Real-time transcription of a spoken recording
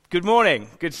Good morning.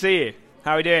 Good to see you.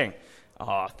 How are you doing?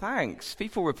 Oh, thanks.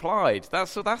 People replied.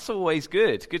 That's always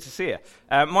good. Good to see you.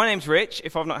 My name's Rich.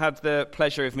 If I've not had the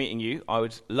pleasure of meeting you, I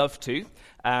would love to.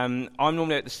 I'm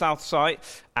normally at the South site,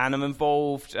 and I'm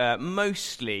involved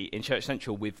mostly in Church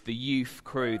Central with the youth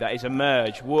crew. That is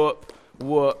Emerge. Whoop,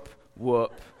 whoop,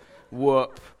 whoop,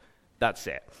 whoop. That's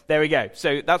it. There we go.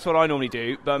 So that's what I normally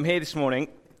do, but I'm here this morning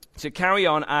to carry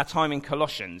on our time in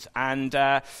Colossians, and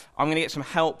I'm going to get some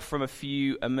help from a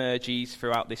few emergees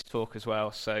throughout this talk as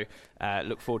well, so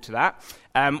look forward to that.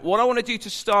 What I want to do to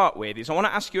start with is I want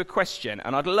to ask you a question,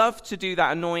 and I'd love to do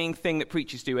that annoying thing that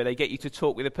preachers do where they get you to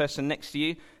talk with the person next to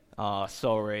you. Oh,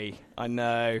 sorry, I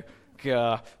know.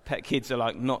 Pet kids are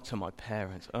like, not to my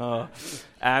parents. Oh.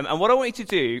 And what I want you to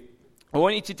do, I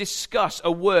want you to discuss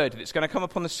a word that's going to come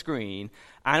up on the screen,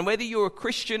 and whether you're a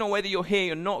Christian or whether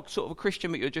you're not sort of a Christian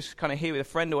but you're just kind of here with a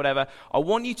friend or whatever, I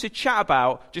want you to chat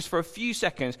about, just for a few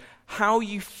seconds, how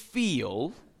you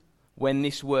feel when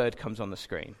this word comes on the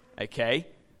screen, okay?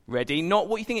 Ready? Not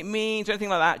what you think it means or anything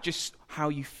like that, just how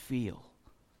you feel.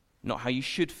 Not how you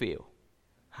should feel,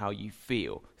 how you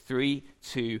feel. 3,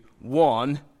 2,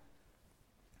 1.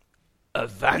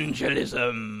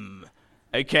 Evangelism.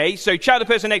 Okay, so chat to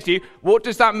the person next to you. What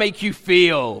does that make you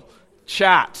feel?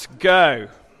 Chat, go.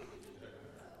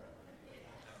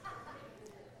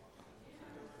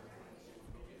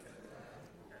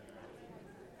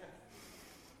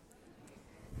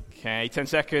 Okay, 10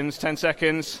 seconds, 10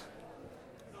 seconds.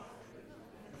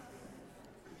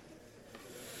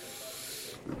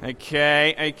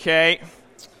 Okay.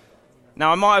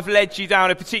 Now, I might have led you down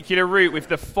a particular route with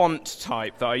the font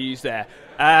type that I use there.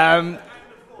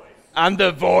 And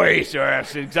the voice,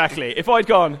 yes, exactly. If I'd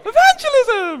gone,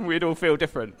 evangelism, we'd all feel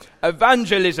different.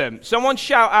 Evangelism. Someone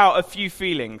shout out a few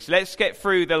feelings. Let's get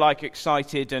through the,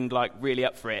 excited and, really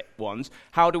up for it ones.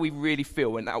 How do we really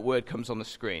feel when that word comes on the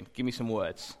screen? Give me some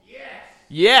words. Yes.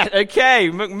 Yeah, okay,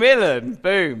 Macmillan.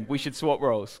 Boom. We should swap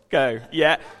roles. Go.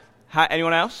 Yeah.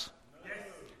 Anyone else? Yes.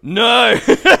 No.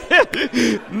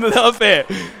 Love it.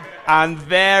 And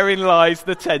therein lies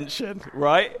the tension,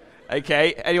 right?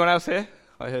 Okay. Anyone else here?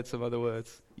 I heard some other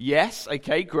words. Yes,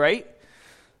 okay, great.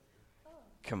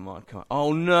 Come on.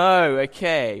 Oh, no,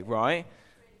 okay, right.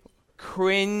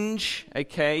 Cringe,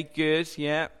 okay, good,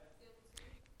 yeah.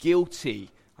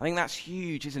 Guilty. I think that's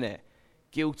huge, isn't it?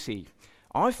 Guilty.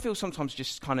 I feel sometimes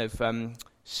just kind of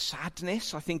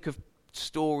sadness. I think of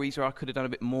stories where I could have done a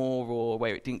bit more or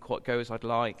where it didn't quite go as I'd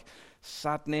like.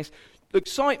 Sadness.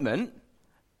 Excitement,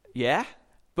 yeah,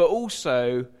 but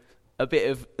also a bit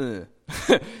of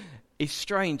It's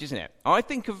strange, isn't it? I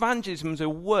think evangelism is a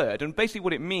word, and basically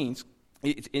what it means,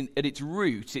 at its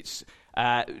root, it's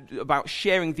about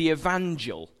sharing the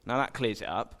evangel. Now that clears it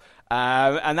up,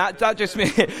 and that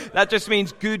just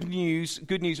means good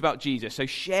news about Jesus. So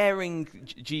sharing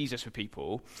Jesus with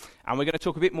people, and we're going to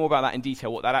talk a bit more about that in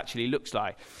detail, what that actually looks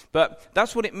like. But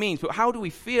that's what it means. But how do we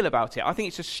feel about it? I think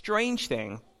it's a strange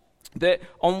thing that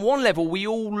on one level we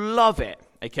all love it.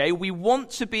 Okay, we want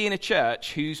to be in a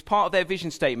church whose part of their vision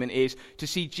statement is to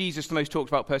see Jesus the most talked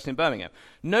about person in Birmingham.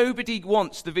 Nobody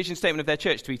wants the vision statement of their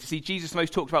church to be to see Jesus the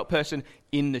most talked about person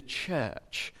in the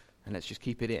church. And let's just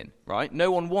keep it in, right? No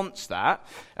one wants that.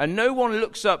 And no one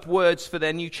looks up words for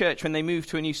their new church when they move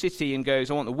to a new city and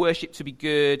goes, I want the worship to be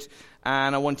good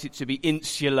and I want it to be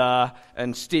insular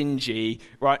and stingy,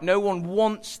 right? No one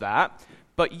wants that.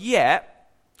 But yet,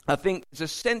 I think there's a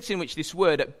sense in which this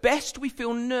word, at best we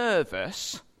feel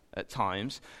nervous at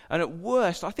times, and at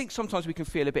worst I think sometimes we can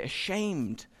feel a bit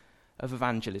ashamed of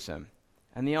evangelism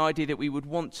and the idea that we would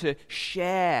want to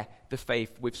share the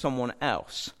faith with someone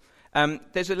else.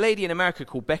 There's a lady in America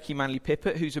called Becky Manley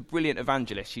Pippert who's a brilliant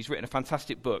evangelist. She's written a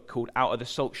fantastic book called Out of the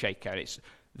Salt Shaker. It's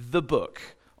the book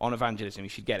on evangelism. You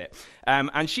should get it.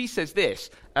 And she says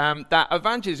this, that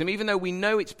evangelism, even though we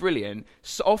know it's brilliant,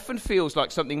 often feels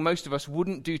like something most of us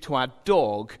wouldn't do to our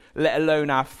dog, let alone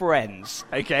our friends,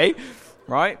 okay?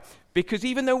 Right? Because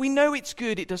even though we know it's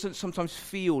good, it doesn't sometimes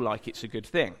feel like it's a good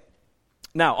thing.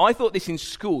 Now, I thought this in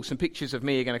school. Some pictures of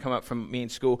me are going to come up from me in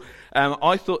school.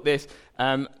 I thought this,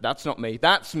 that's not me.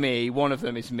 That's me. One of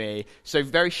them is me. So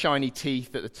very shiny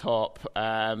teeth at the top,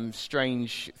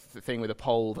 strange thing with a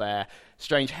pole there,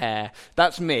 strange hair.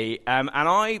 That's me. And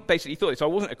I basically thought this. I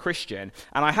wasn't a Christian.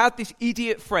 And I had this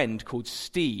idiot friend called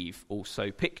Steve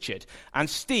also pictured. And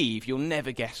Steve, you'll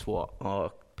never guess what.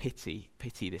 Oh, pity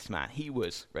this man. He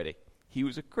was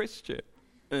a Christian.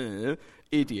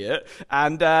 idiot,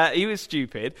 and he was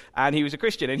stupid, and he was a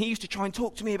Christian, and he used to try and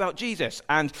talk to me about Jesus,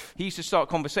 and he used to start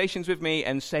conversations with me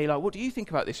and say, like, what do you think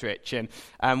about this, Rich?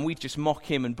 And we'd just mock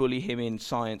him and bully him in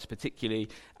science particularly,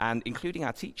 and including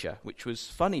our teacher, which was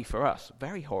funny for us,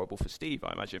 very horrible for Steve,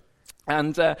 I imagine.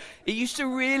 And it used to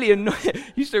really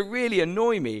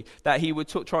annoy me that he would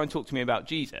try and talk to me about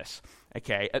Jesus.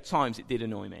 Okay, at times it did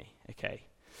annoy me. Okay.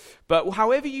 But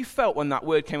however you felt when that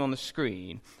word came on the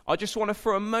screen, I just want to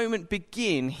for a moment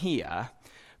begin here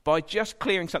by just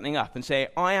clearing something up and say,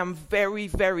 I am very,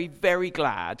 very, very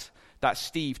glad that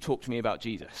Steve talked to me about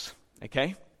Jesus,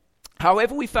 okay?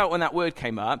 However we felt when that word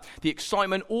came up, the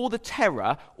excitement or the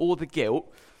terror or the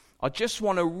guilt, I just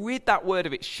want to rid that word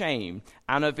of its shame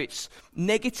and of its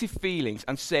negative feelings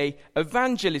and say,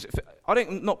 evangelism,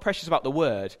 I'm not precious about the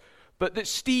word, but that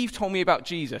Steve told me about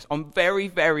Jesus. I'm very,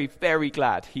 very, very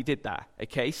glad he did that,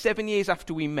 okay? 7 years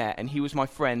after we met, and he was my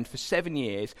friend for 7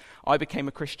 years, I became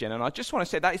a Christian. And I just want to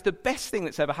say that is the best thing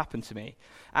that's ever happened to me.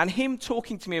 And him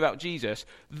talking to me about Jesus,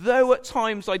 though at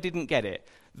times I didn't get it,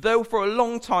 though for a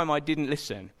long time I didn't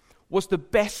listen, was the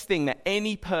best thing that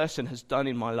any person has done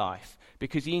in my life,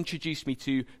 because he introduced me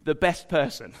to the best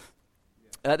person.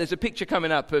 There's a picture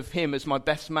coming up of him as my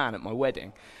best man at my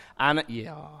wedding. And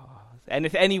and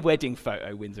if any wedding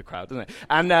photo wins a crowd, doesn't it?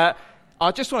 And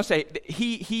I just want to say,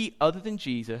 he, other than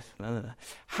Jesus,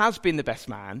 has been the best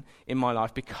man in my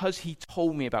life because he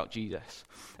told me about Jesus.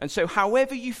 And so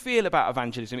however you feel about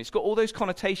evangelism, it's got all those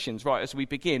connotations right as we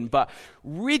begin, but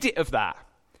rid it of that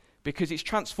because it's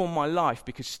transformed my life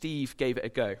because Steve gave it a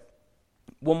go.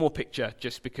 One more picture,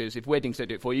 just because if weddings don't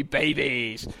do it for you,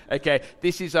 babies. Okay,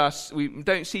 this is us. We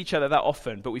don't see each other that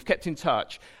often, but we've kept in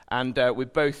touch, and we're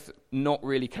both not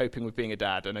really coping with being a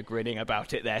dad and are grinning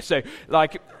about it there. So,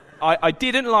 like, I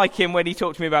didn't like him when he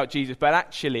talked to me about Jesus, but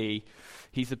actually,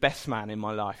 he's the best man in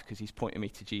my life because he's pointing me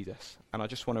to Jesus. And I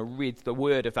just want to rid the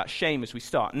word of that shame as we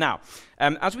start. Now,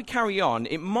 as we carry on,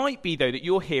 it might be, though, that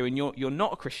you're here and you're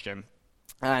not a Christian,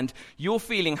 and you're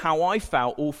feeling how I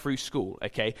felt all through school,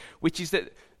 okay? Which is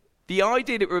that the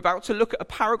idea that we're about to look at a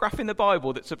paragraph in the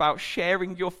Bible that's about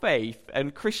sharing your faith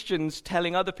and Christians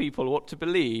telling other people what to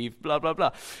believe, blah, blah,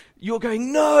 blah. You're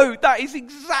going, no, that is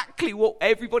exactly what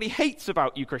everybody hates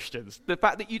about you Christians. The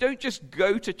fact that you don't just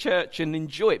go to church and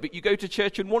enjoy it, but you go to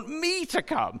church and want me to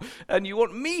come, and you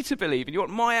want me to believe, and you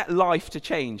want my life to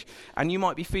change. And you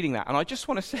might be feeling that. And I just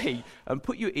want to say, and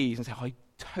put you at ease and say, I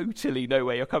totally know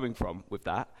where you're coming from with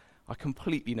that. I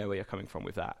completely know where you're coming from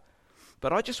with that.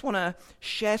 But I just want to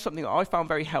share something that I found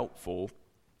very helpful,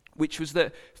 which was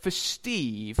that for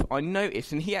Steve, I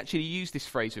noticed, and he actually used this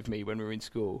phrase with me when we were in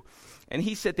school, and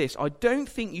he said this: I don't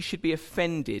think you should be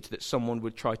offended that someone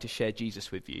would try to share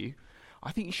Jesus with you.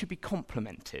 I think you should be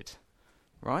complimented,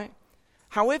 right?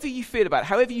 However you feel about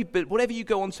it, whatever you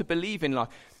go on to believe in life,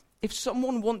 if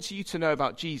someone wants you to know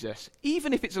about Jesus,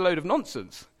 even if it's a load of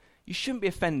nonsense, you shouldn't be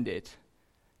offended.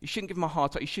 You shouldn't give them a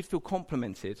hard time. You should feel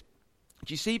complimented.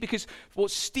 Do you see? Because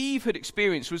what Steve had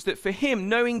experienced was that for him,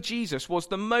 knowing Jesus was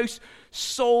the most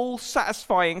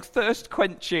soul-satisfying,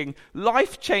 thirst-quenching,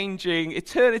 life-changing,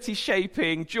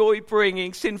 eternity-shaping,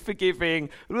 joy-bringing, sin-forgiving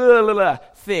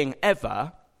thing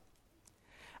ever.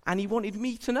 And he wanted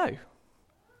me to know.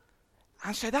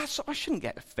 And so I shouldn't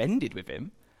get offended with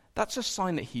him. That's a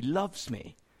sign that he loves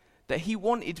me. That he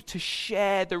wanted to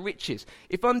share the riches.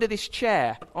 If under this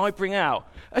chair I bring out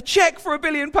a cheque for £1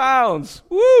 billion,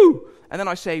 woo! And then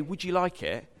I say, would you like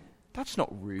it? That's not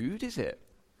rude, is it?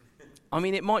 I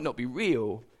mean, it might not be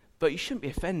real, but you shouldn't be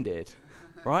offended,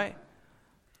 right?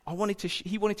 He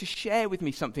wanted to share with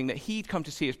me something that he'd come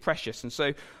to see as precious. And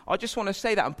so I just want to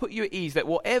say that and put you at ease that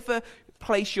whatever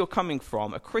place you're coming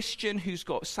from, a Christian who's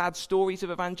got sad stories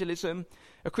of evangelism,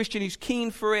 a Christian who's keen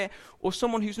for it, or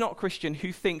someone who's not a Christian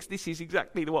who thinks this is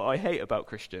exactly what I hate about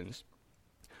Christians,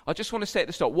 I just want to say at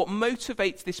the start, what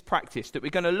motivates this practice that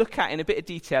we're going to look at in a bit of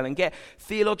detail and get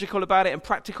theological about it and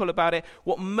practical about it,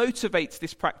 what motivates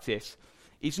this practice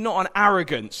is not an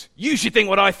arrogance, you should think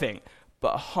what I think,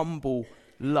 but a humble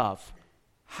love.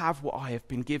 Have what I have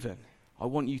been given. I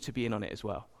want you to be in on it as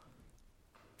well.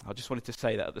 I just wanted to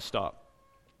say that at the start.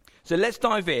 So let's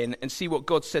dive in and see what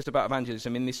God says about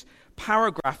evangelism in this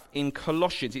paragraph in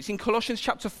Colossians. It's in Colossians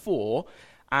chapter 4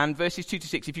 and verses 2 to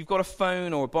 6. If you've got a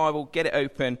phone or a Bible, get it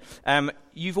open.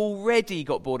 You've already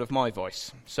got bored of my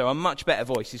voice, so a much better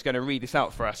voice is going to read this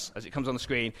out for us as it comes on the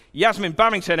screen. Yasmin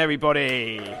Babington,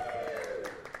 everybody.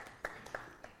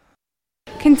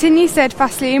 Continue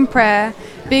steadfastly in prayer,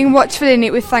 being watchful in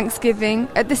it with thanksgiving.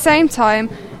 At the same time,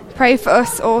 pray for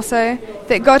us also,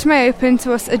 that God may open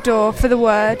to us a door for the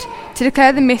word, to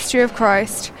declare the mystery of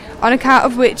Christ, on account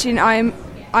of which I am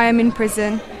I am in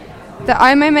prison, that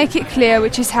I may make it clear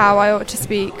which is how I ought to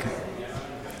speak.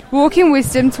 Walk in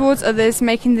wisdom towards others,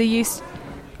 making the use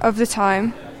of the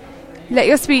time. Let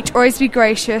your speech always be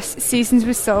gracious, seasoned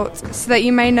with salt, so that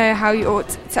you may know how you ought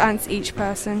to answer each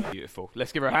person. Beautiful.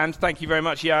 Let's give her a hand. Thank you very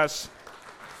much, Yaz.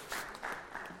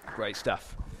 Great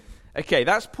stuff. Okay,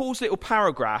 that's Paul's little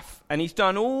paragraph, and he's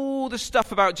done all the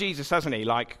stuff about Jesus, hasn't he,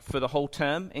 like for the whole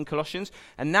term in Colossians.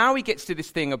 And now he gets to this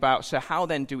thing about, so how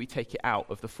then do we take it out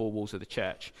of the four walls of the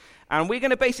church? And we're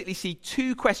going to basically see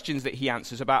two questions that he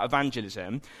answers about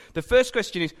evangelism. The first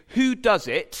question is, who does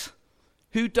it?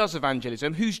 Who does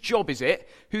evangelism? Whose job is it?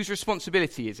 Whose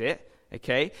responsibility is it?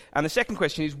 Okay, and the second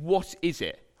question is, what is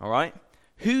it? All right?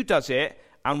 Who does it,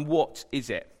 and what is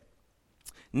it?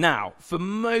 Now, for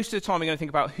most of the time, we're going to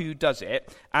think about who does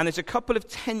it, and there's a couple of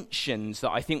tensions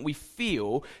that I think we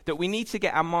feel that we need to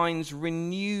get our minds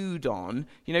renewed on.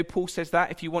 You know, Paul says that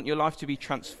if you want your life to be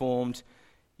transformed,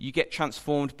 you get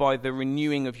transformed by the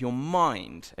renewing of your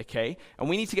mind, okay? And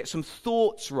we need to get some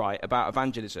thoughts right about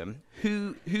evangelism.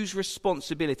 Whose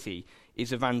responsibility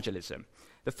is evangelism?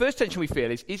 The first tension we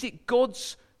feel is it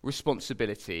God's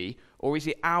responsibility or is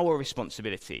it our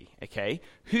responsibility, okay?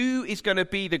 Who is going to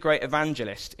be the great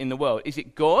evangelist in the world? Is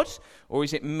it God or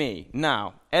is it me?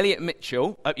 Now, Elliot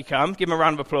Mitchell, up you come. Give him a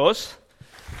round of applause.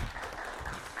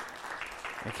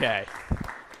 Okay,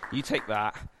 you take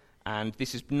that, and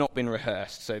this has not been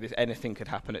rehearsed, so anything could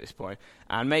happen at this point.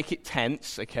 And make it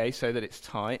tense, okay, so that it's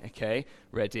tight, okay?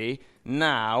 Ready?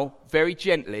 Now, very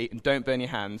gently, and don't burn your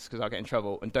hands because I'll get in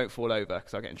trouble, and don't fall over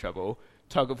because I'll get in trouble.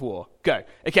 Tug of war. Go.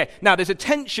 Okay, now there's a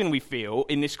tension we feel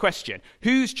in this question.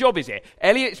 Whose job is it?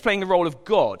 Elliot is playing the role of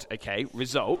God, okay,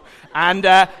 result. And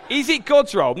is it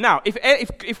God's role? Now,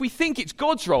 if we think it's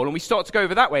God's role and we start to go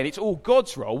over that way and it's all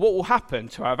God's role, what will happen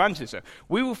to our evangelism?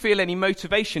 We will feel any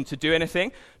motivation to do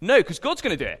anything? No, because God's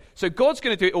going to do it. So God's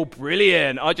going to do it all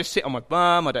brilliant. I just sit on my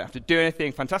bum. I don't have to do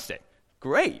anything. Fantastic.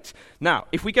 Great. Now,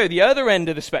 if we go the other end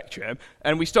of the spectrum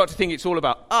and we start to think it's all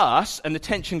about us and the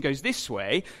tension goes this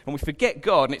way and we forget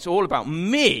God and it's all about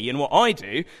me and what I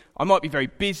do, I might be very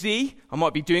busy, I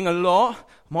might be doing a lot,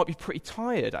 I might be pretty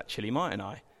tired actually, mightn't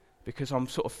I? Because I'm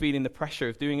sort of feeling the pressure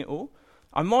of doing it all.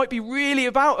 I might be really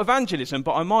about evangelism,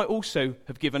 but I might also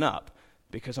have given up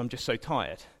because I'm just so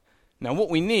tired. Now,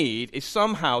 what we need is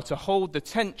somehow to hold the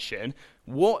tension.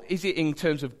 What is it in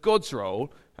terms of God's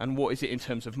role and what is it in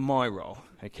terms of my role?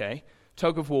 Okay?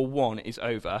 Tug of War 1 is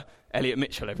over. Elliot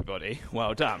Mitchell, everybody.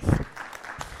 Well done.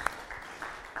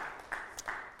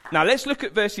 Now, let's look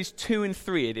at verses 2 and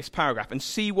 3 of this paragraph and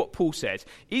see what Paul says.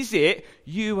 Is it,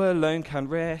 you alone can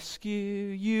rescue,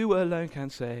 you alone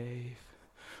can save?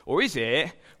 Or is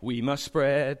it, we must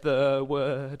spread the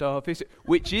word of his...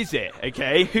 Which is it,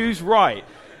 okay? Who's right?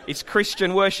 It's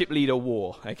Christian worship leader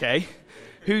war, okay?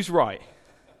 Who's right?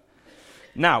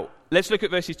 Now, let's look at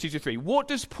verses 2 to 3. What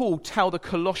does Paul tell the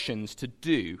Colossians to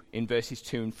do in verses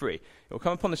 2 and 3? It will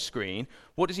come up on the screen.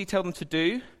 What does he tell them to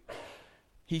do?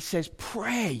 He says,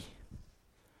 pray.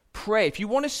 Pray. If you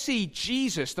want to see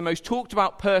Jesus, the most talked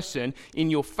about person in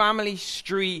your family,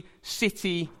 street,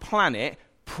 city, planet,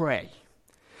 pray.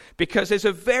 Because there's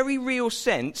a very real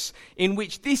sense in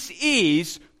which this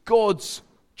is God's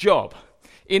job.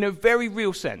 In a very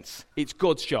real sense, it's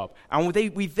God's job. And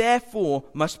we therefore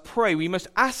must pray. We must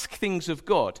ask things of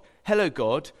God. Hello,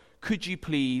 God, could you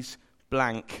please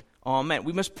blank, amen.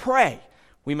 We must pray.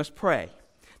 We must pray.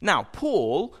 Now,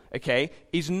 Paul, okay,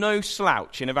 is no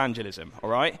slouch in evangelism, all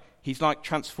right? He's like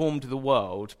transformed the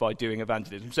world by doing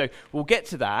evangelism. So we'll get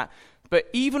to that. But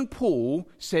even Paul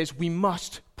says we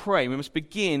must pray. We must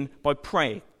begin by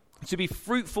praying. To be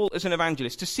fruitful as an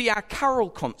evangelist, to see our carol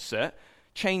concert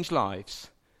change lives.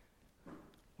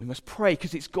 We must pray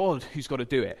because it's God who's got to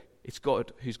do it. It's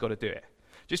God who's got to do it.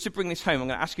 Just to bring this home, I'm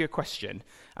going to ask you a question, and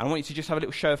I want you to just have a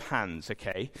little show of hands,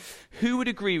 okay? Who would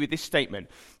agree with this statement?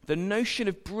 The notion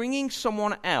of bringing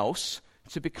someone else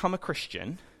to become a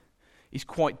Christian is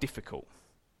quite difficult.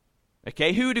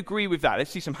 Okay, who would agree with that? Let's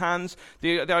see some hands.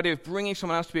 The idea of bringing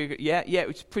someone else to be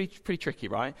it's pretty tricky,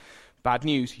 right? Bad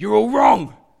news, you're all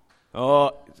wrong.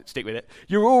 Oh, stick with it.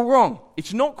 You're all wrong.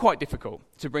 It's not quite difficult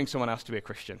to bring someone else to be a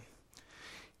Christian.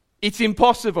 It's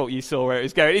impossible. You saw where it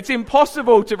was going. It's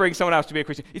impossible to bring someone else to be a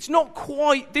Christian. It's not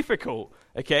quite difficult,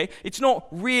 okay? It's not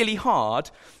really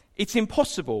hard. It's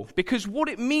impossible, because what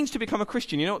it means to become a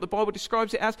Christian, you know what the Bible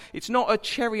describes it as? It's not a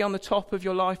cherry on the top of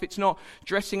your life. It's not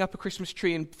dressing up a Christmas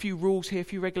tree and a few rules here, a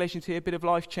few regulations here, a bit of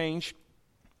life change.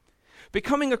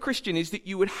 Becoming a Christian is that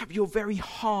you would have your very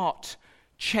heart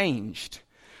changed,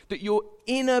 that your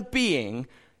inner being,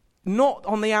 not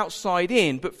on the outside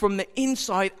in, but from the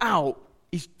inside out,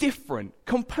 is different,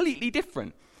 completely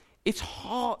different. It's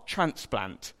heart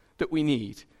transplant that we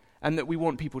need and that we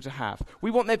want people to have.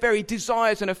 We want their very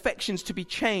desires and affections to be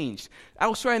changed.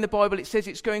 Elsewhere in the Bible it says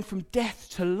it's going from death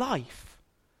to life.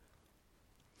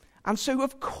 And so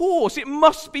of course it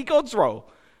must be God's role.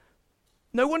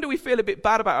 No wonder we feel a bit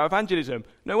bad about our evangelism.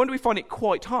 No wonder we find it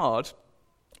quite hard.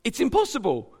 It's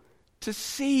impossible to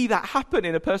see that happen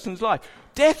in a person's life.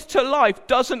 Death to life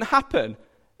doesn't happen.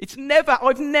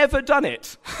 I've never done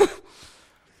it.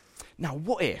 Now,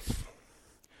 what if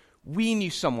we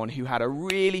knew someone who had a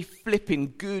really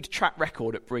flipping good track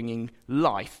record at bringing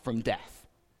life from death,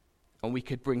 and we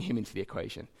could bring him into the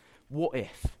equation? What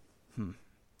if?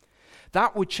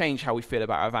 That would change how we feel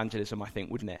about our evangelism, I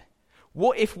think, wouldn't it?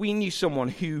 What if we knew someone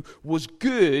who was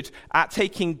good at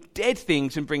taking dead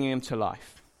things and bringing them to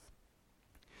life?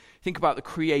 Think about the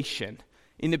creation.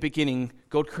 In the beginning,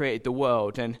 God created the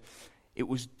world, and it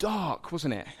was dark,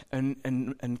 wasn't it?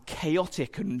 And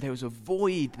chaotic, and there was a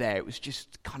void there. It was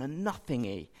just kind of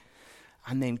nothingy.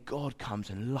 And then God comes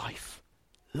and life.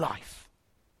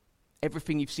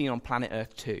 Everything you've seen on planet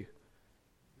Earth too.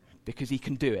 Because he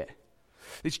can do it.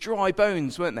 These dry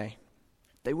bones, weren't they?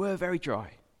 They were very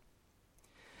dry.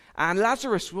 And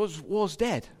Lazarus was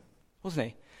dead, wasn't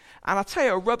he? And I'll tell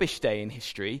you a rubbish day in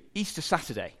history, Easter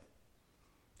Saturday.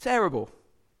 Terrible.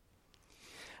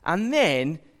 And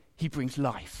then he brings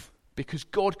life, because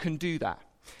God can do that.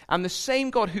 And the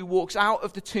same God who walks out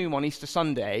of the tomb on Easter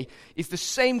Sunday is the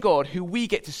same God who we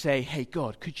get to say, hey,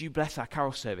 God, could you bless our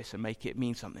carol service and make it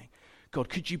mean something? God,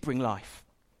 could you bring life?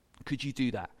 Could you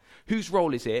do that? Whose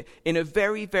role is it? In a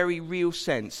very, very real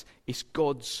sense, it's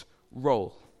God's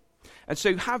role. And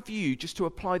so have you, just to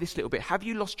apply this a little bit, have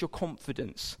you lost your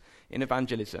confidence in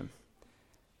evangelism?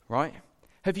 Right?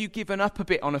 Have you given up a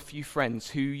bit on a few friends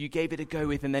who you gave it a go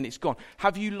with and then it's gone?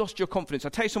 Have you lost your confidence? I'll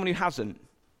tell you someone who hasn't.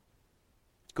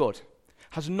 God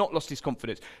has not lost his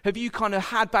confidence. Have you kind of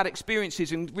had bad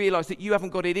experiences and realized that you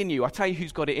haven't got it in you? I'll tell you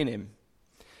who's got it in him.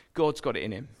 God's got it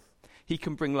in him. He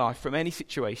can bring life from any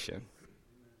situation.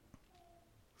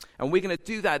 And we're going to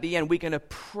do that at the end. We're going to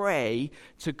pray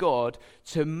to God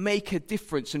to make a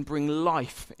difference and bring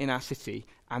life in our city.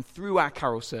 And through our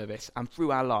carol service and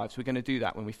through our lives, we're going to do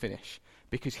that when we finish.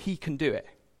 Because he can do it.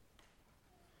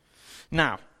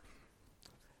 Now,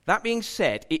 that being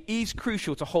said, it is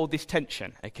crucial to hold this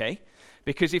tension, okay?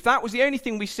 Because if that was the only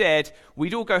thing we said,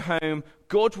 we'd all go home,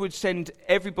 God would send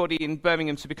everybody in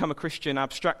Birmingham to become a Christian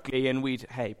abstractly, and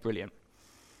hey, brilliant.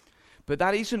 But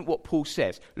that isn't what Paul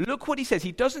says. Look what he says.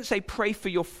 He doesn't say pray for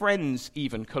your friends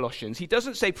even, Colossians. He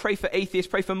doesn't say pray for atheists,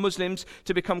 pray for Muslims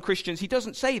to become Christians. He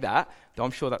doesn't say that, though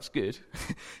I'm sure that's good.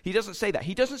 He doesn't say that.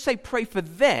 He doesn't say pray for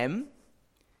them.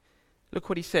 Look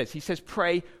what he says. He says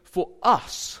pray for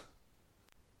us.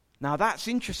 Now that's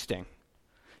interesting.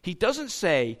 He doesn't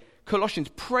say, Colossians,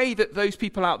 pray that those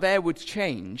people out there would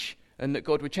change and that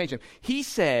God would change them. He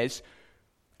says,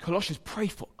 Colossians, pray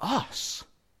for us.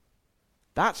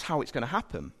 That's how it's going to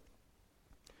happen.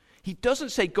 He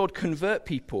doesn't say God convert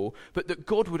people, but that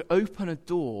God would open a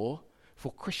door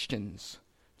for Christians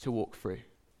to walk through.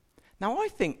 Now I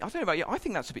don't know about you, I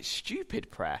think that's a bit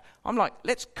stupid prayer. I'm like,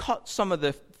 let's cut some of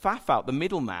the faff out, the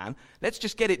middleman. Let's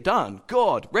just get it done.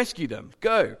 God, rescue them.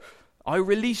 Go. I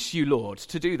release you, Lord,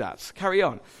 to do that. Carry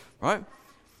on. Right?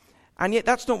 And yet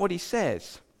that's not what he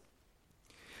says.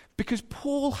 Because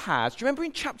Paul has, do you remember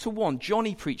in chapter 1,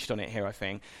 Johnny preached on it here, I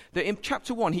think, that in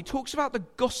chapter 1, he talks about the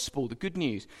gospel, the good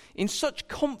news, in such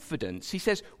confidence. He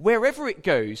says, wherever it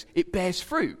goes, it bears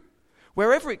fruit.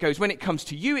 Wherever it goes, when it comes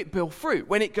to you, it bears fruit.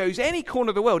 When it goes any corner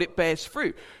of the world, it bears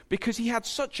fruit. Because he had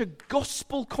such a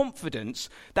gospel confidence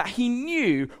that he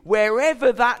knew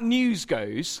wherever that news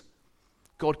goes,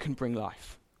 God can bring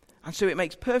life. And so it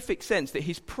makes perfect sense that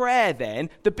his prayer then,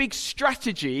 the big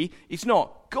strategy, is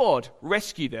not God,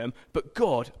 rescue them, but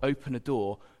God, open a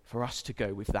door for us to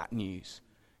go with that news.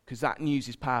 Because that news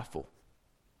is powerful.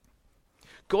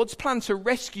 God's plan to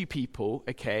rescue people,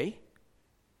 okay,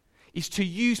 is to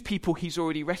use people he's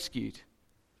already rescued.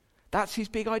 That's his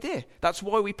big idea. That's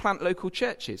why we plant local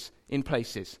churches in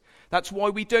places. That's why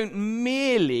we don't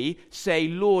merely say,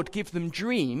 Lord, give them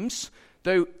dreams,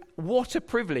 though what a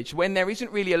privilege when there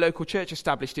isn't really a local church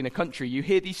established in a country. You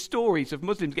hear these stories of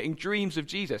Muslims getting dreams of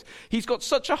Jesus. He's got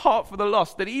such a heart for the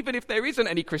lost that even if there isn't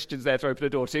any Christians there to open the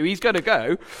door to, he's going to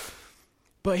go.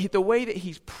 But the way that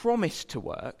he's promised to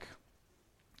work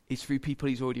is through people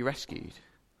he's already rescued.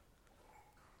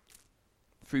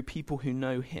 Through people who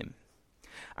know him.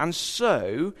 And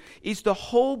so, is the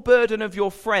whole burden of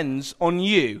your friends on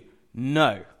you?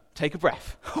 No. Take a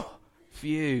breath.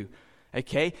 Phew.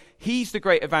 Okay? He's the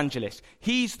great evangelist.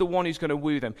 He's the one who's going to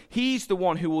woo them. He's the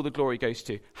one who all the glory goes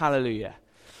to. Hallelujah.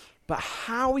 But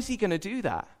how is he going to do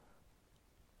that?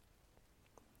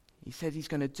 He said he's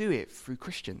going to do it through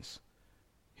Christians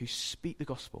who speak the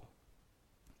gospel.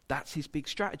 That's his big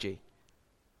strategy.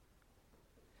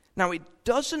 Now, it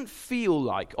doesn't feel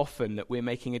like often that we're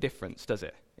making a difference, does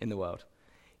it, in the world?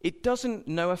 It doesn't,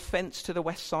 no offense to the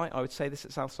West Side, I would say this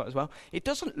at South Side as well, it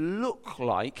doesn't look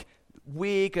like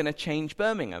we're going to change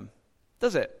Birmingham,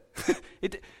 does it?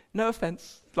 No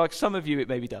offense, like some of you it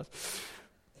maybe does.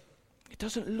 It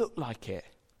doesn't look like it.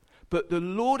 But the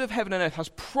Lord of heaven and earth has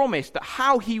promised that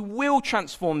how he will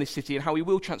transform this city and how he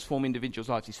will transform individuals'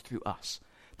 lives is through us.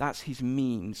 That's his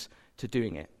means to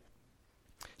doing it.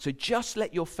 So just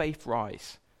let your faith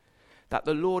rise. That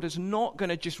the Lord is not going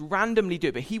to just randomly do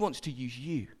it, but he wants to use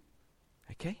you.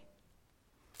 Okay?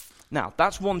 Now,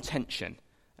 that's one tension.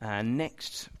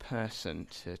 Next person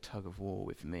to tug of war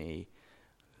with me.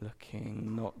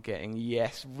 Looking, not getting,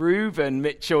 yes. Reuben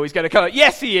Mitchell, he's going to come.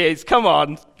 Yes, he is. Come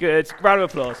on. Good. Round of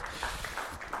applause.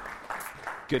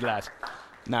 Good lad.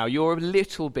 Now, you're a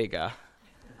little bigger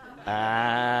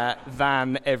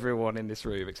than everyone in this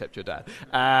room except your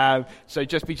dad. So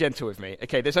just be gentle with me.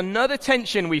 Okay, there's another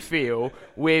tension we feel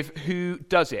with who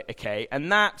does it, okay?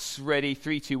 And that's ready,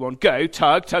 3, 2, 1, go.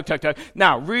 Tug, tug, tug, tug.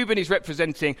 Now, Reuben is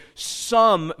representing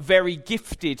some very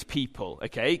gifted people,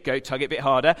 okay? Go, tug it a bit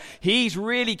harder. He's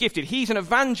really gifted. He's an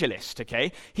evangelist,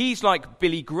 okay? He's like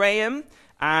Billy Graham.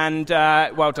 And,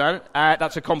 well done,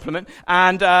 that's a compliment.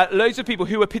 And loads of people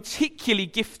who are particularly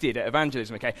gifted at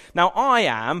evangelism, okay? Now, I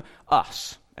am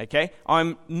us, okay?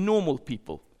 I'm normal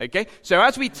people, okay? So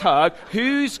as we tug,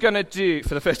 who's going to do,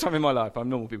 for the first time in my life, I'm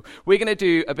normal people, we're going to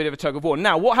do a bit of a tug of war.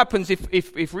 Now, what happens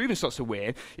if Reuben starts to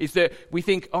win is that we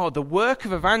think, the work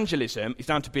of evangelism is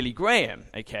down to Billy Graham,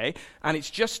 okay? And it's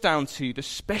just down to the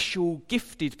special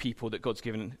gifted people that God's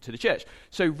given to the church.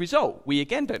 So result, we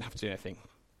again don't have to do anything.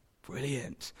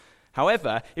 Brilliant.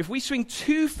 However, if we swing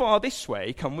too far this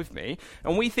way, come with me,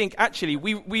 and we think, actually,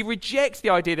 we reject the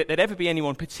idea that there'd ever be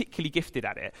anyone particularly gifted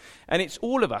at it, and it's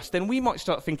all of us, then we might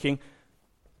start thinking,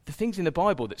 the things in the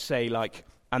Bible that say, like,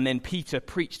 and then Peter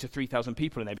preached to 3,000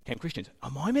 people and they became Christians,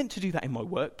 am I meant to do that in my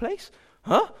workplace?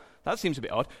 Huh? That seems a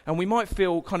bit odd. And we might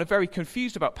feel kind of very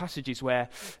confused about passages where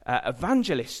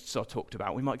evangelists are talked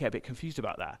about. We might get a bit confused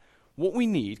about that. What we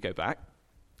need, go back,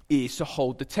 is to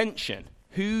hold the tension.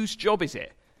 Whose job is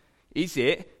it? Is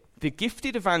it the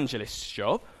gifted evangelist's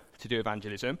job to do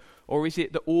evangelism, or is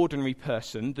it the ordinary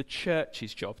person, the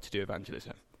church's job to do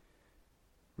evangelism?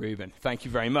 Reuben, thank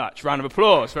you very much. Round of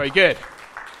applause. Very good.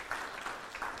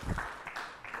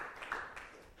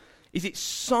 Is it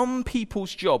some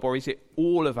people's job, or is it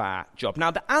all of our job?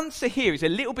 Now, the answer here is a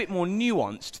little bit more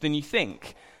nuanced than you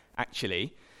think,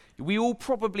 actually. We all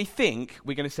probably think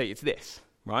we're going to say it's this.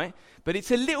 Right? But it's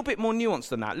a little bit more nuanced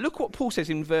than that. Look what Paul says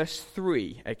in verse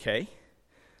 3, okay?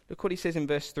 Look what he says in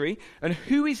verse 3. And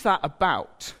who is that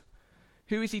about?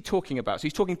 Who is he talking about? So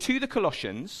he's talking to the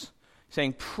Colossians,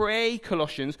 saying, pray,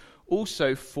 Colossians,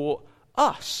 also for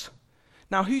us.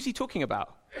 Now, who's he talking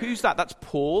about? Who's that? That's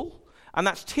Paul. And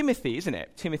that's Timothy, isn't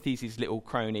it? Timothy's his little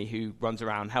crony who runs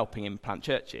around helping him plant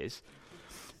churches.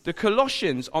 The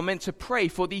Colossians are meant to pray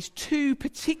for these two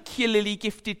particularly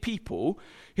gifted people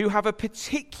who have a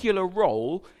particular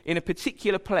role in a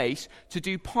particular place to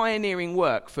do pioneering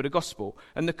work for the gospel.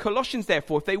 And the Colossians,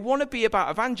 therefore, if they want to be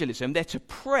about evangelism, they're to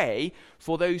pray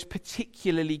for those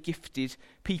particularly gifted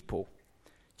people.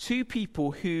 Two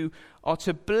people who are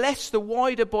to bless the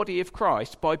wider body of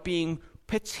Christ by being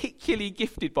particularly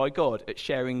gifted by God at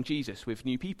sharing Jesus with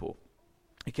new people.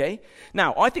 Okay?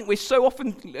 Now, I think we're so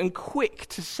often and quick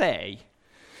to say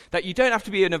that you don't have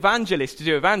to be an evangelist to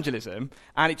do evangelism,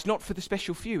 and it's not for the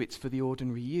special few, it's for the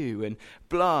ordinary you, and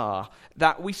blah,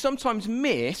 that we sometimes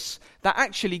miss that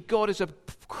actually God, as a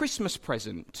Christmas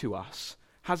present to us,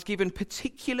 has given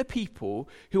particular people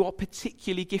who are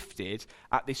particularly gifted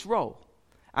at this role.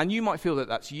 And you might feel that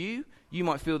that's you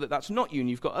might feel that that's not you, and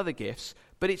you've got other gifts,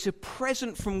 but it's a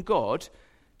present from God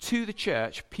to the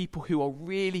church, people who are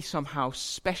really somehow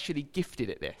specially gifted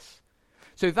at this.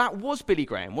 So that was Billy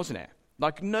Graham, wasn't it?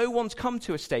 Like, no one's come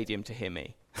to a stadium to hear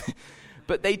me.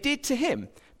 But they did to him,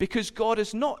 because God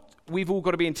has not, we've all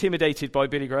got to be intimidated by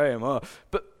Billy Graham,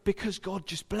 but because God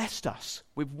just blessed us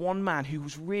with one man who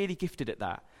was really gifted at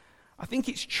that. I think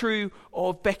it's true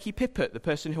of Becky Pippert, the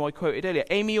person who I quoted earlier,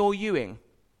 Amy Orr Ewing,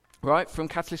 right, from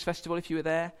Catalyst Festival, if you were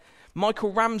there.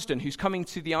 Michael Ramsden, who's coming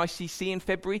to the ICC in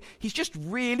February, he's just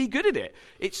really good at it.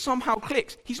 It somehow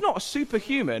clicks. He's not a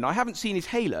superhuman. I haven't seen his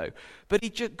halo, but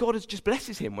God just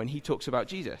blesses him when he talks about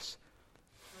Jesus.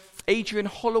 Adrian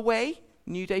Holloway,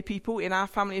 New Day people in our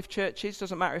family of churches,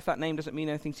 doesn't matter if that name doesn't mean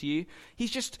anything to you.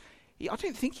 I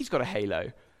don't think he's got a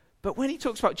halo, But when he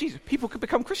talks about Jesus, people could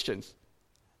become Christians.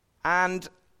 And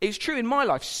it's true in my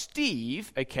life.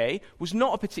 Steve, was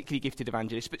not a particularly gifted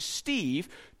evangelist, but Steve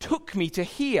took me to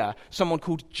hear someone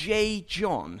called J.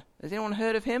 John. Has anyone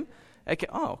heard of him? Okay,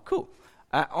 oh, cool.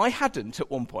 I hadn't at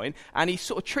one point, and he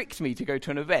sort of tricked me to go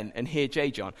to an event and hear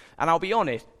J. John. And I'll be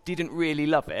honest, didn't really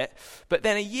love it. But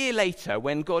then a year later,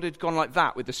 when God had gone like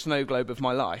that with the snow globe of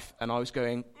my life, and I was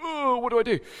going, oh, what do I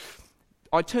do?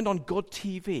 I turned on God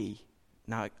TV.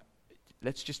 Now,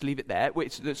 let's just leave it there.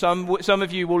 Some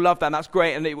of you will love that, and that's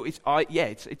great. And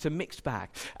it's a mixed bag.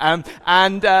 And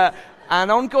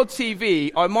on God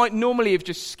TV, I might normally have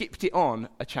just skipped it on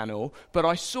a channel, but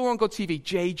I saw on God TV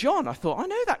J. John. I thought, I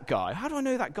know that guy. How do I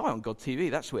know that guy on God TV?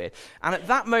 That's weird. And at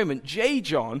that moment, J.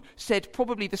 John said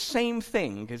probably the same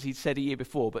thing as he'd said a year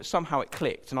before, but somehow it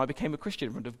clicked, and I became a Christian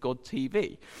in front of God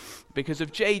TV because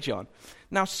of J. John.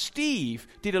 Now, Steve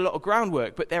did a lot of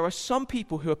groundwork, but there are some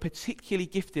people who are particularly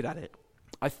gifted at it.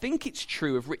 I think it's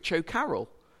true of Rich O'Carroll,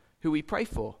 who we pray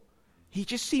for. He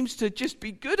just seems to just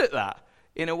be good at that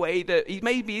in a way that he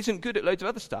maybe isn't good at loads of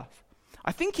other stuff.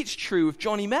 I think it's true of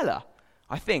Johnny Mellor,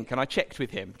 and I checked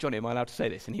with him. Johnny, am I allowed to say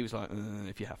this? And he was like,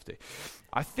 if you have to.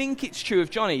 I think it's true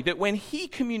of Johnny that when he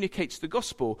communicates the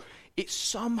gospel, it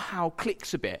somehow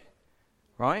clicks a bit,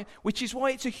 right? Which is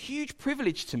why it's a huge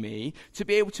privilege to me to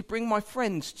be able to bring my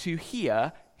friends to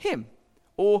hear him,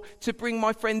 or to bring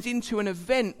my friends into an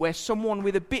event where someone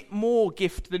with a bit more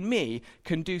gift than me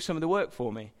can do some of the work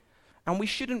for me. And we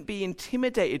shouldn't be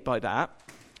intimidated by that.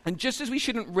 And just as we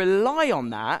shouldn't rely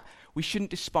on that, we shouldn't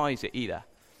despise it either.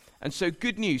 And so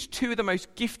good news, two of the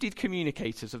most gifted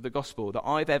communicators of the gospel that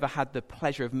I've ever had the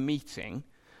pleasure of meeting,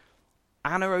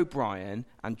 Anna O'Brien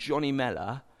and Johnny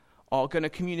Mellor, are going to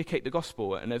communicate the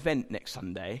gospel at an event next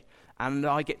Sunday. And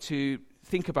I get to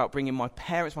think about bringing my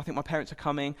parents. I think my parents are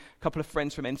coming. A couple of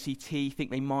friends from NCT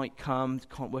think they might come.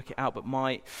 Can't work it out, but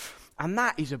might. And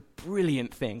that is a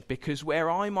brilliant thing, because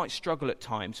where I might struggle at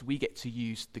times, we get to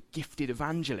use the gifted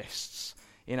evangelists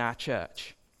in our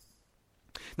church.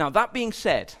 Now, that being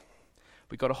said,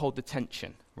 we've got to hold the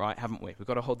tension, right, haven't we? We've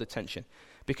got to hold the tension.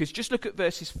 Because just look at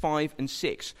verses 5 and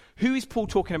 6. Who is Paul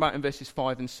talking about in verses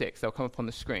 5 and 6? They'll come up on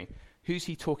the screen. Who's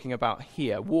he talking about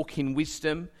here? Walk in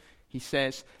wisdom. He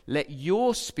says, let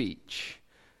your speech,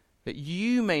 that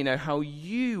you may know how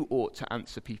you ought to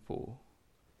answer people.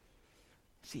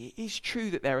 See, it is true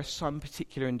that there are some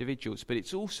particular individuals, but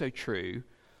it's also true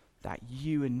that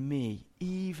you and me,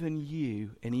 even you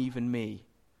and even me,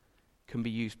 can be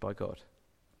used by God.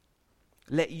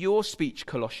 Let your speech,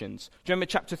 Colossians. Do you remember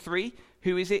chapter 3?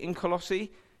 Who is it in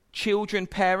Colossae? Children,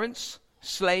 parents,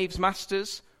 slaves,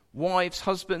 masters, wives,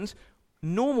 husbands,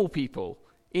 normal people,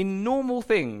 in normal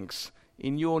things,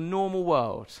 in your normal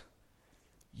world.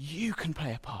 You can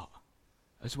play a part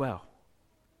as well.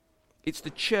 It's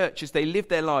the church as they live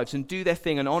their lives and do their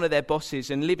thing and honor their bosses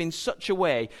and live in such a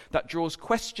way that draws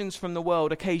questions from the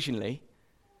world occasionally.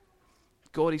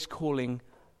 God is calling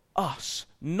us,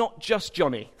 not just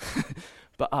Johnny,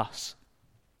 but us.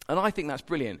 And I think that's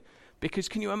brilliant, because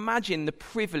can you imagine the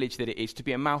privilege that it is to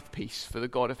be a mouthpiece for the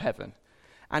God of heaven?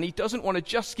 And he doesn't want to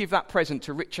just give that present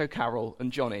to Rich O'Carroll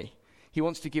and Johnny. He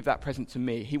wants to give that present to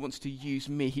me. He wants to use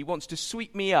me. He wants to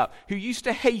sweep me up, who used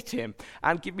to hate him,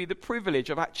 and give me the privilege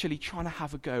of actually trying to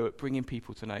have a go at bringing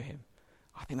people to know him.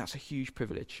 I think that's a huge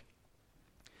privilege.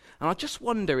 And I just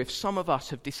wonder if some of us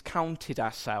have discounted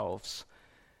ourselves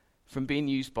from being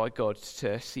used by God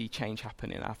to see change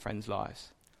happen in our friends'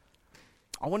 lives.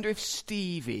 I wonder if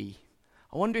Stevie,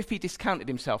 he discounted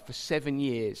himself for 7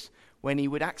 years when he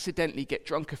would accidentally get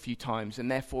drunk a few times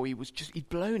and therefore he'd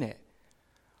blown it.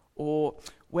 Or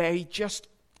where he just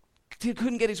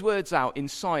couldn't get his words out in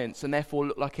science and therefore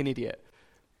looked like an idiot.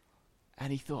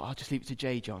 And he thought, I'll just leave it to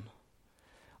J. John.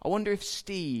 I wonder if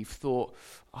Steve thought,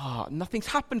 nothing's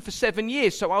happened for 7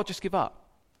 years, so I'll just give up.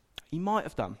 He might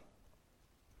have done.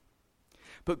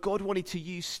 But God wanted to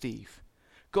use Steve.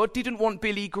 God didn't want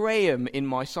Billy Graham in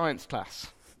my science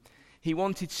class. He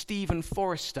wanted Stephen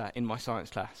Forrester in my science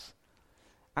class.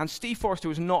 And Steve Forrester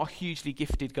was not a hugely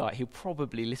gifted guy. He'll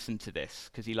probably listen to this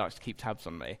because he likes to keep tabs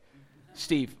on me.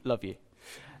 Steve, love you.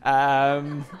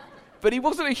 But he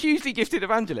wasn't a hugely gifted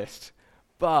evangelist.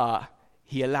 But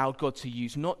he allowed God to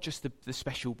use not just the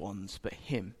special ones, but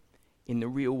him in the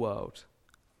real world.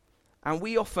 And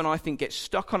we often, I think, get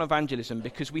stuck on evangelism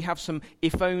because we have some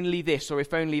if only this or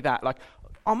if only that. Like,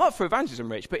 I'm up for evangelism,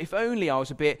 Rich, but if only I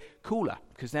was a bit cooler,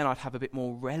 because then I'd have a bit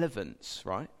more relevance,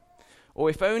 right? Or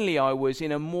if only I was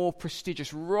in a more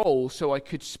prestigious role so I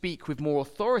could speak with more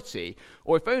authority.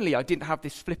 Or if only I didn't have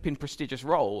this flipping prestigious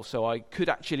role so I could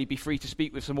actually be free to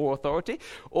speak with some more authority.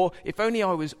 Or if only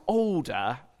I was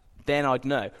older then I'd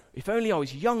know. If only I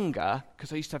was younger,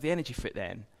 because I used to have the energy for it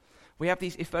then. We have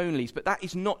these if-onlys, but that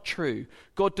is not true.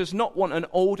 God does not want an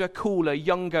older, cooler,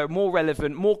 younger, more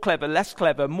relevant, more clever,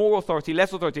 more authority,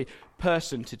 less authority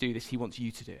person to do this. He wants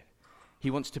you to do it.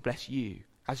 He wants to bless you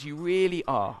as you really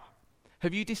are.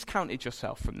 Have you discounted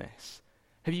yourself from this?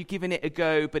 Have you given it a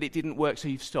go, but it didn't work, so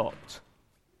you've stopped?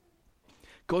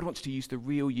 God wants to use the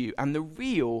real you and the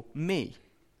real me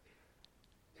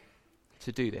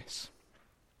to do this.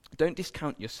 Don't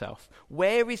discount yourself.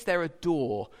 Where is there a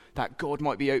door that God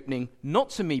might be opening, not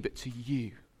to me, but to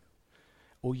you?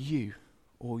 Or you?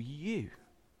 Or you?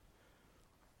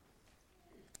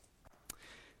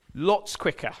 Lots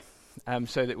quicker,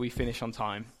 so that we finish on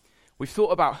time. We've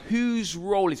thought about whose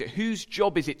role is it, whose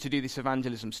job is it to do this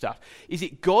evangelism stuff. Is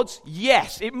it God's?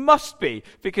 Yes, it must be,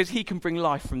 because he can bring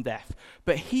life from death.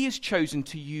 But he has chosen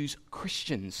to use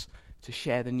Christians to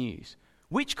share the news.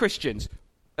 Which Christians?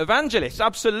 Evangelists,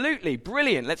 absolutely,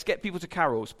 brilliant. Let's get people to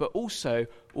carols, but also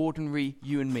ordinary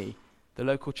you and me, the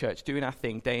local church, doing our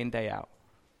thing day in, day out.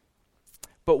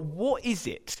 But what is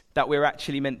it that we're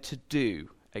actually meant to do,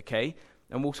 okay?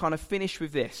 And we'll kind of finish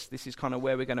with this. This is kind of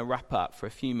where we're going to wrap up for a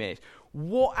few minutes.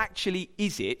 What actually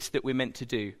is it that we're meant to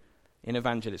do in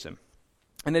evangelism?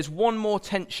 And there's one more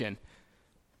tension.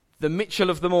 The Mitchell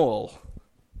of them all.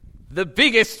 The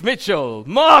biggest Mitchell,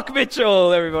 Mark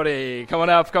Mitchell, everybody. Come on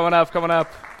up, come on up, come on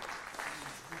up.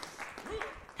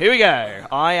 Here we go.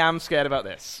 I am scared about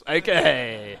this.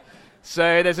 Okay.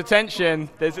 So there's a tension.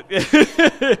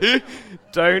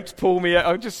 Don't pull me out.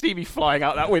 Oh, just see me flying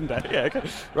out that window. Yeah, okay.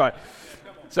 Right.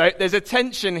 So there's a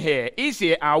tension here. Is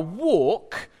it our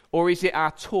walk or is it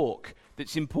our talk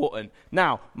that's important?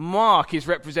 Now, Mark is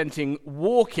representing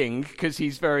walking because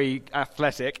he's very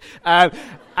athletic.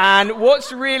 And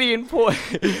what's really important,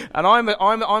 and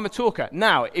I'm a talker.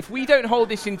 Now, if we don't hold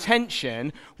this in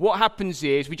tension, what happens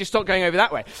is we just start going over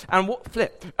that way. And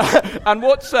and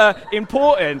what's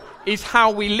important is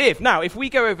how we live. Now, if we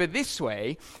go over this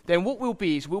way, then what we'll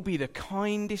be is we'll be the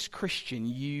kindest Christian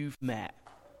you've met.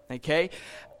 Okay?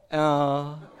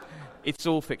 It's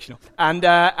all fictional.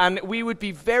 And we would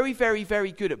be very, very,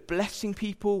 very good at blessing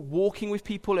people, walking with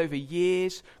people over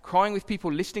years, crying with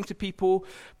people, listening to people,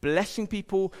 blessing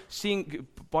people,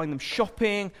 buying them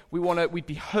shopping. We'd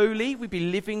be holy, we'd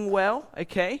be living well,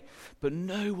 okay? But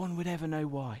no one would ever know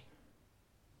why.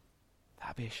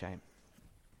 That'd be a shame.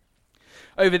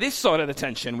 Over this side of the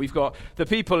tension, we've got the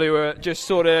people who are just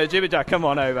sort of jibber-jabber, come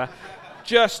on over.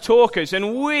 Just talkers, and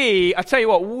I tell you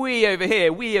what, we over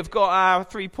here, we have got our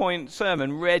 3-point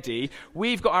sermon ready.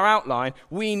 We've got our outline.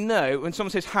 We know when someone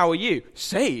says, how are you?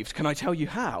 Saved, can I tell you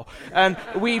how? And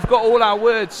we've got all our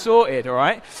words sorted, all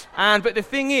right? But the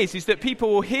thing is that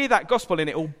people will hear that gospel and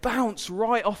it will bounce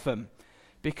right off them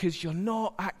because you're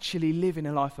not actually living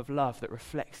a life of love that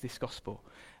reflects this gospel.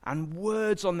 And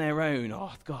words on their own,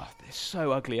 oh God, they're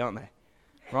so ugly, aren't they?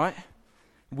 Right?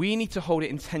 We need to hold it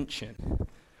in tension.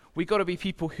 We've got to be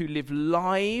people who live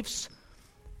lives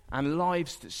and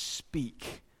lives that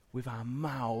speak with our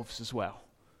mouths as well,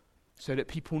 so that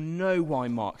people know why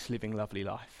Mark's living lovely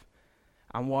life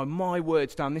and why my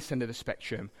words down this end of the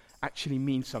spectrum actually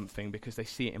mean something because they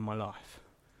see it in my life.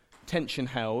 Tension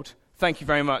held. Thank you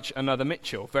very much, another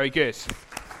Mitchell. Very good.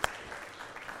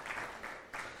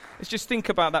 Let's just think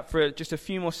about that for just a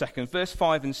few more seconds. Verse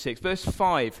 5 and 6. Verse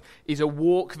 5 is a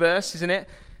walk verse, isn't it?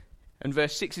 And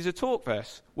verse 6 is a talk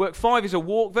verse. Work 5 is a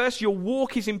walk verse. Your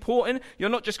walk is important. You're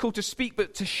not just called to speak,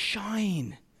 but to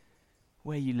shine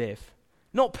where you live.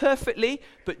 Not perfectly,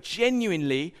 but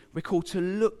genuinely, we're called to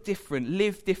look different,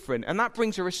 live different. And that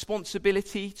brings a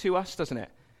responsibility to us, doesn't it?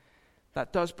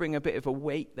 That does bring a bit of a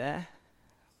weight there.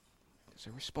 There's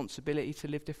a responsibility to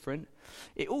live different.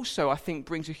 It also, I think,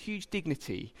 brings a huge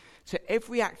dignity to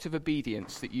every act of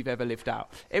obedience that you've ever lived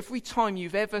out. Every time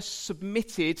you've ever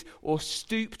submitted or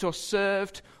stooped or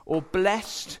served or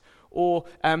blessed or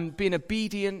been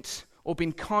obedient or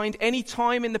been kind. Any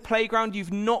time in the playground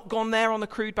you've not gone there on the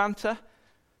crude banter.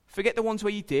 Forget the ones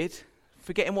where you did.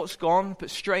 Forgetting what's gone, but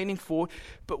straining forward.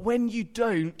 But when you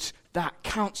don't, that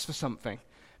counts for something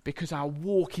because our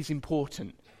walk is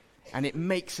important. And it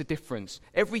makes a difference.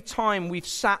 Every time we've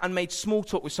sat and made small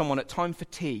talk with someone at time for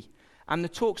tea, and the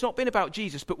talk's not been about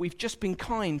Jesus, but we've just been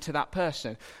kind to that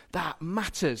person, that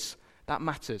matters. That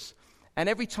matters. And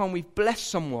every time we've blessed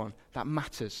someone, that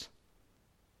matters.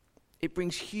 It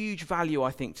brings huge value,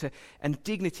 I think, and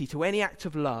dignity to any act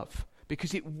of love,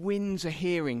 because it wins a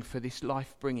hearing for this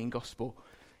life-bringing gospel.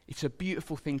 It's a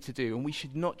beautiful thing to do, and we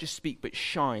should not just speak, but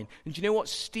shine. And do you know what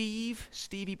Stevie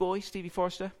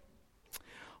Forrester?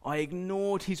 I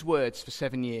ignored his words for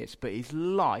 7 years, but his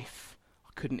life I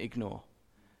couldn't ignore.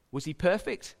 Was he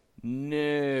perfect?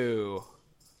 No.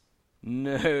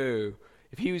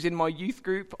 If he was in my youth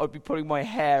group, I'd be pulling my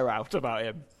hair out about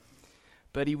him.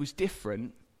 But he was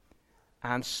different,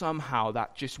 and somehow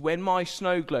that just, when my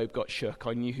snow globe got shook,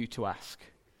 I knew who to ask,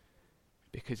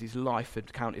 because his life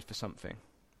had counted for something.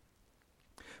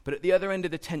 But at the other end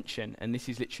of the tension, and this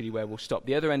is literally where we'll stop,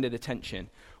 the other end of the tension,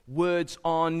 words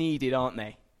are needed, aren't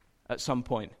they, at some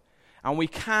point? And we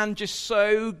can just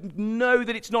so know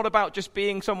that it's not about just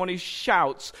being someone who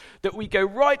shouts, that we go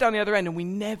right down the other end and we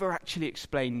never actually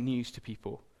explain news to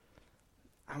people.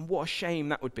 And what a shame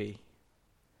that would be.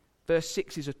 Verse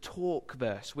 6 is a talk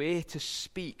verse. We're here to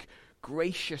speak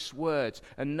gracious words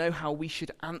and know how we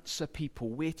should answer people.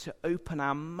 We're to open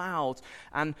our mouths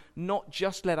and not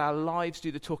just let our lives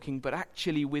do the talking, but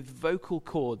actually with vocal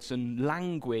cords and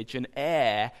language and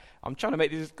air, I'm trying to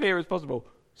make this as clear as possible,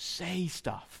 say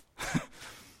stuff.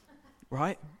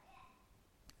 Right?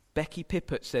 Becky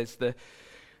Pippert says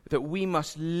that we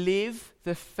must live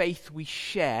the faith we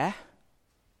share,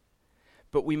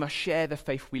 but we must share the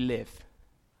faith we live.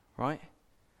 Right?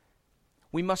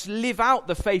 We must live out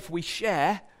the faith we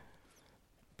share,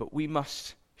 but we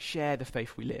must share the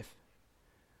faith we live.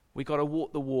 We've got to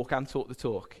walk the walk and talk the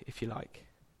talk, if you like.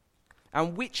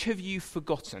 And which have you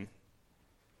forgotten?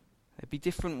 There'd be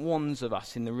different ones of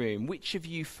us in the room. Which have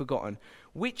you forgotten?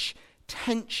 Which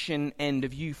tension end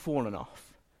have you fallen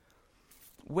off?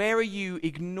 Where are you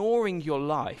ignoring your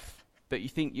life, but you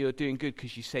think you're doing good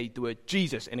because you say the word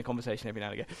Jesus in a conversation every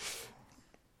now and again?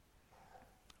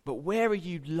 But where are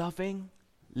you loving,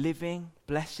 living,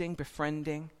 blessing,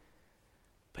 befriending?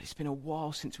 But it's been a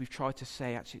while since we've tried to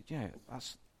say, actually,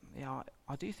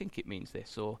 I do think it means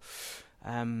this. Or,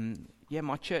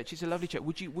 my church is a lovely church.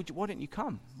 Why don't you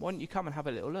come? Why don't you come and have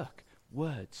a little look?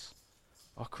 Words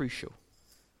are crucial.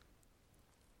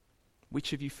 Which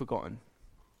have you forgotten?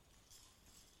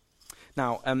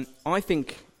 Now, I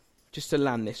think, just to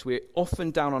land this, we're often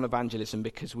down on evangelism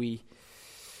because we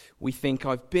think,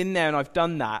 I've been there and I've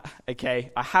done that,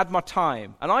 okay? I had my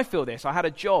time. And I feel this. I had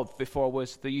a job before I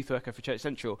was the youth worker for Church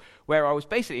Central where I was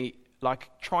basically like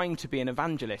trying to be an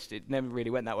evangelist. It never really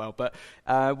went that well, but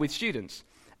with students.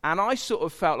 And I sort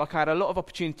of felt like I had a lot of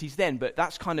opportunities then, but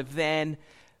that's kind of then.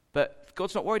 But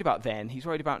God's not worried about then. He's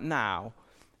worried about now.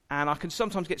 And I can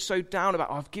sometimes get so down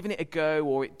about, I've given it a go,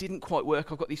 or it didn't quite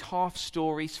work. I've got these half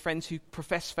stories, friends who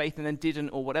profess faith and then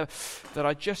didn't, or whatever, that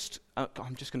I'm just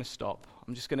going to stop.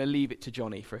 I'm just going to leave it to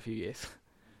Johnny for a few years.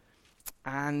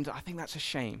 And I think that's a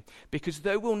shame. Because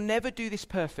though we'll never do this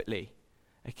perfectly,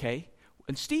 okay,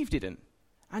 and Steve didn't,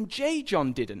 and J.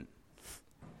 John didn't,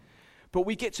 but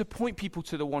we get to point people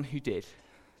to the one who did,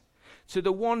 to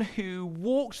the one who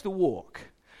walked the walk,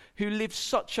 who lived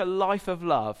such a life of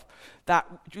love that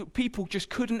people just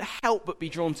couldn't help but be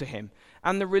drawn to him.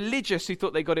 And the religious who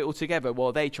thought they got it all together,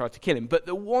 well, they tried to kill him. But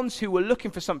the ones who were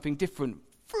looking for something different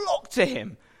flocked to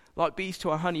him like bees to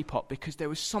a honey pot, because there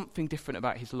was something different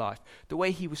about his life. The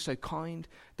way he was so kind,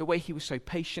 the way he was so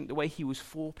patient, the way he was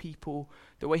for people,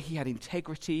 the way he had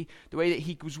integrity, the way that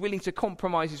he was willing to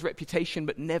compromise his reputation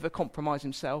but never compromise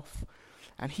himself.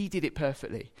 And he did it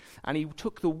perfectly. And he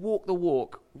took the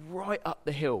walk right up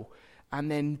the hill, and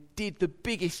then did the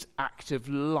biggest act of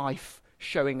life,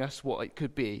 showing us what it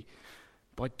could be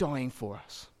by dying for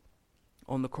us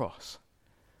on the cross.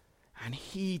 And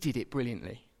he did it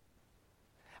brilliantly.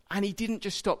 And he didn't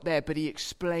just stop there, but he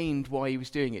explained why he was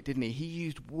doing it, didn't he? He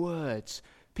used words.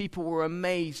 People were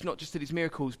amazed, not just at his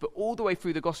miracles, but all the way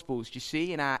through the Gospels, do you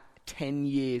see, in our 10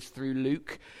 years through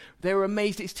Luke, they were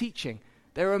amazed at his teaching.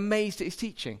 They were amazed at his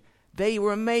teaching. They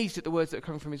were amazed at the words that were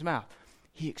coming from his mouth.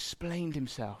 He explained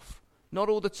himself. Not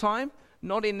all the time,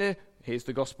 not in the, here's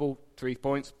the gospel, 3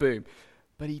 points, boom.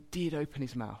 But he did open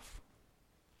his mouth.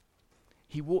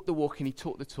 He walked the walk and he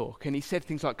talked the talk. And he said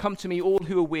things like, come to me all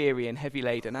who are weary and heavy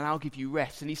laden, and I'll give you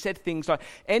rest. And he said things like,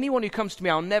 anyone who comes to me,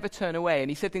 I'll never turn away.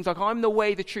 And he said things like, I'm the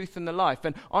way, the truth, and the life.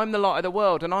 And I'm the light of the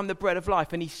world. And I'm the bread of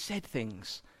life. And he said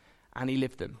things. And he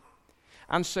lived them.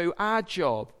 And so our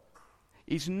job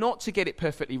is not to get it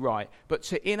perfectly right, but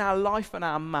to, in our life and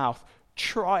our mouth,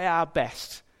 try our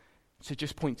best to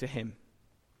just point to him.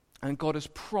 And God has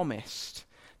promised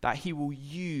that he will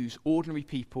use ordinary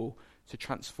people to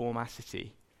transform our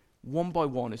city, one by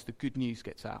one, as the good news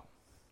gets out.